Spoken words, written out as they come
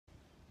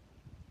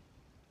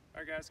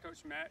Alright guys,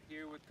 Coach Matt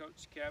here with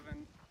Coach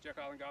Kevin,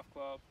 Jekyll Golf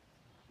Club.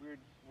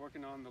 We're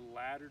working on the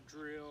ladder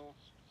drill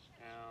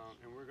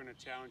and we're going to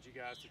challenge you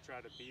guys to try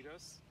to beat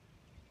us.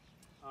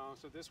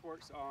 So this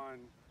works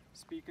on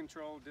speed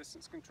control,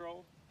 distance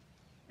control,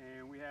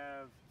 and we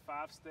have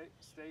 5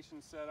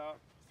 stations set up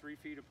 3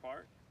 feet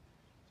apart.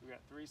 So we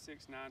got 3,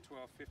 6, 9,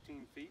 12,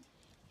 15 feet.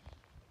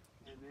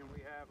 And then we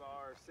have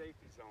our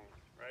safety zone,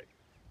 right?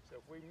 So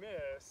if we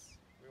miss,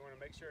 we want to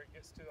make sure it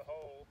gets to the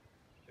hole.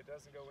 If it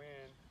doesn't go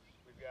in,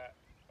 we've got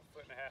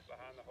 1.5 feet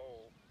behind the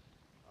hole.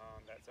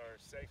 That's our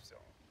safe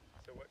zone.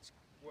 So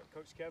what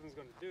Coach Kevin's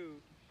going to do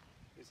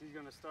is he's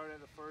going to start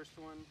at the first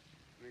one,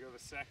 and then go to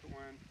the second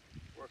one,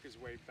 work his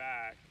way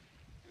back,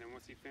 and then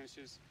once he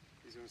finishes,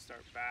 he's going to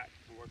start back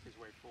and work his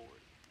way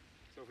forward.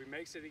 So if he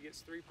makes it, he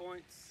gets 3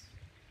 points.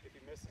 If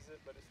he misses it,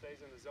 but it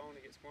stays in the zone,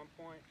 he gets 1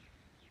 point.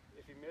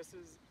 If he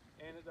misses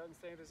and it doesn't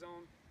stay in the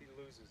zone, he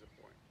loses a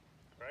point.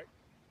 All right?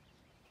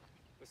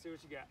 Let's see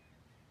what you got.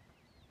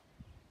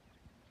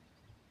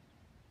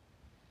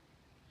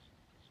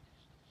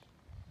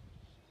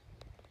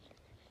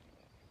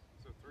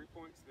 So 3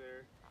 points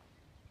there.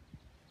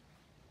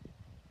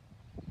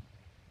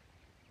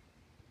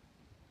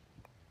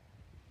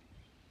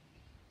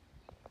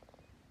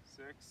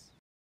 Six.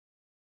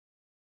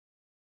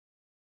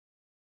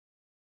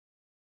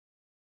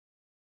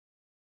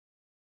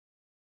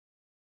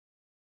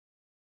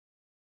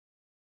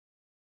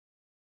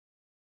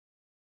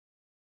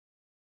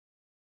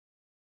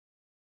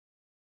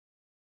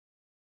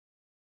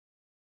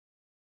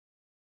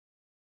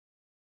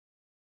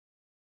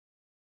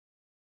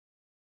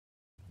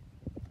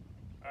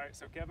 All right,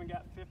 so Kevin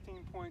got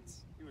 15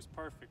 points. He was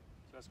perfect,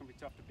 so that's gonna be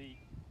tough to beat.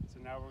 So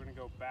now we're gonna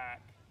go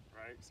back,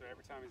 right? So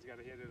every time he's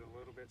gotta hit it a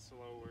little bit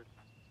slower.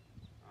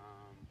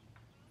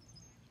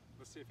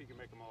 Let's see if he can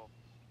make them all.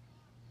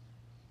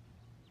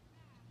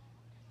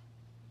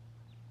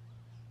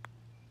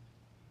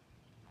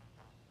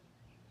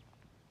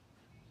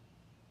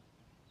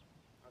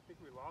 I think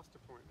we lost a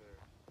point there.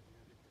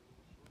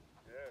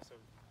 Yeah, so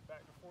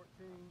back to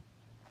 14.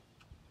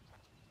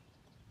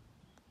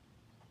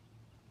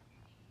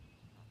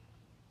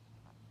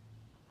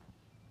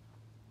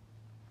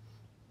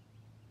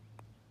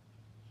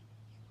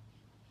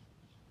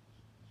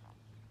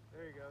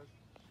 There he goes.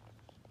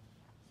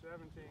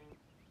 17.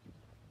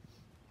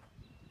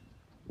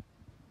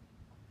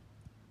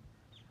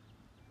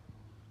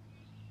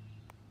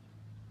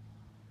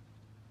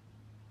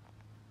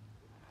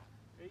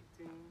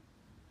 18.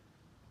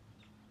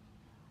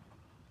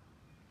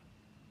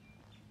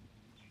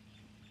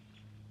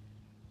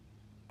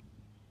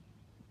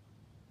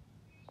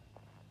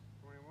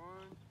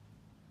 21.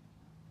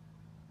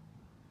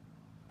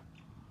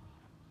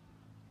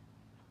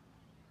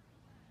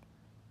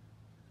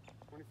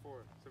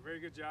 24. So very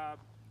good job.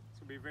 It's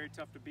gonna be very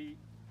tough to beat.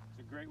 It's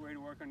a great way to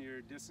work on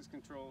your distance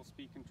control,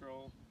 speed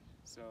control.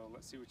 So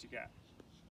let's see what you got.